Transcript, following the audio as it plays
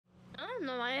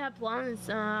know. I have plans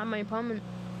at my apartment.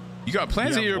 You got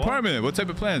plans at your apartment? What type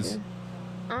of plans?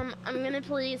 I'm gonna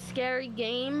play a scary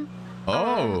game.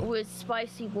 With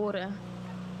spicy water.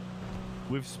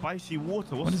 With spicy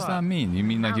water? What does that mean? You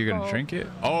mean like you're gonna drink it?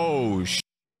 Oh,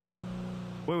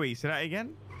 Wait, say that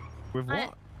again? With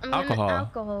what?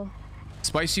 Alcohol.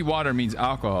 Spicy water means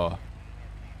alcohol.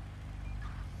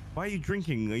 Why are you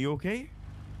drinking? Are you okay?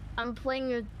 I'm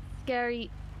playing a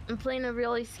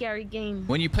really scary game.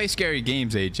 When you play scary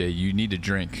games, AJ, you need to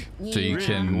drink so you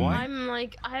can. Why?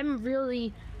 I'm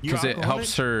really. Because it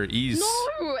helps her ease.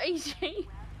 No, AJ.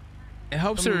 It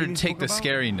helps her take the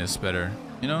scariness better,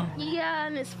 you know? Yeah,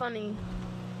 and it's funny.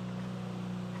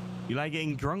 You like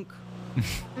getting drunk?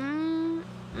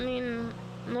 I mean,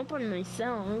 not by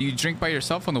myself. You drink by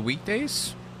yourself on the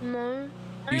weekdays? No.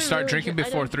 You start drinking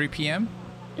before 3 p.m.?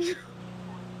 Do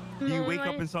you wake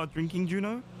up and start drinking,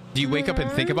 Juno? Do you wake up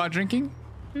and think about drinking?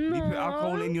 No. Do you put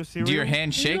alcohol in your cereal? Do your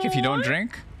hands shake if you don't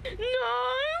drink? No.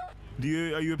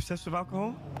 Are you obsessed with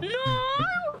alcohol? No.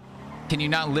 Can you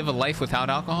not live a life without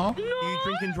alcohol? No. Do you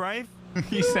drink and drive?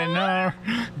 He said no.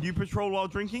 Do you patrol while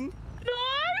drinking? No.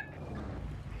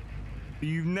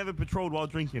 You've never patrolled while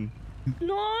drinking?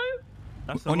 No.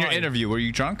 That's on your interview, were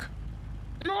you drunk?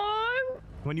 No.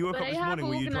 When you woke up this morning,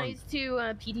 were you drunk? I have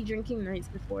organized 2 PD drinking nights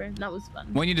before. That was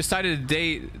fun. When you decided to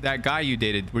date that guy you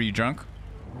dated, were you drunk?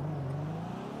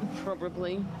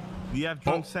 Probably. Do you have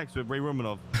drunk sex with Ray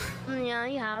Romanov? Yeah,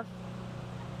 I have.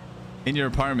 In your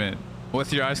apartment,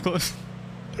 with your eyes closed?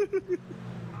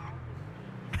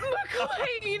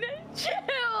 McClane,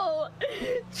 chill!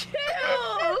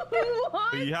 Chill!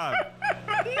 What? You have?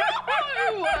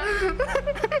 No!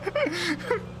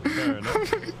 Fair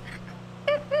enough.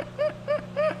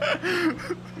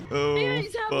 Oh,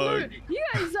 you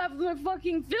guys have the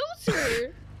fucking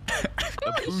filter.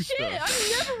 Holy shit! I'm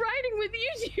never riding with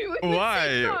you two in the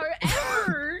same car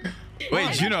ever.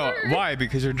 Wait, Juno, why?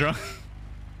 Because you're drunk?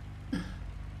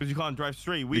 Because you can't drive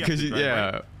straight. Because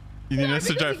right? You need us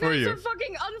to drive for you. You're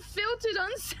fucking unfiltered,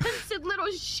 uncensored little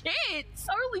shits.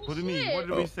 Holy shit. What do you mean? What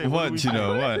did we say? What,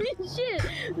 Juno? What? Holy shit.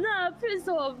 Nah, piss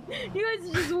off. You guys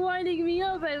are just winding me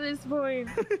up at this point.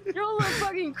 You're all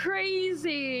fucking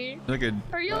crazy. Look at.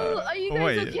 Are you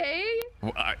guys okay?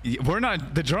 We're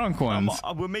not the drunk ones.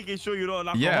 We're making sure you're not an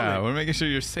alcoholic. Yeah, we're making sure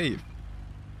you're safe.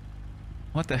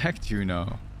 What the heck do you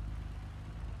know?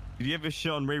 Did you ever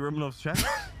shit on Ray Romanov's chest?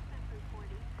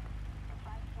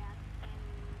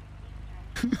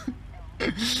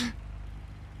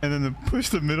 And then push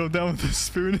the middle down with a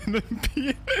spoon and then pee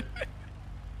in it.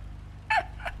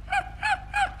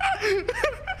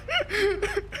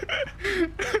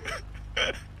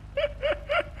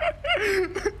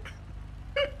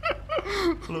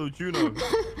 Hello, Juno.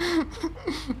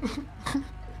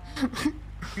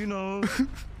 Juno.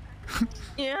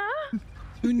 Yeah?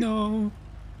 Juno.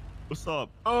 What's up?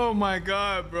 Oh my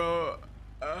god, bro.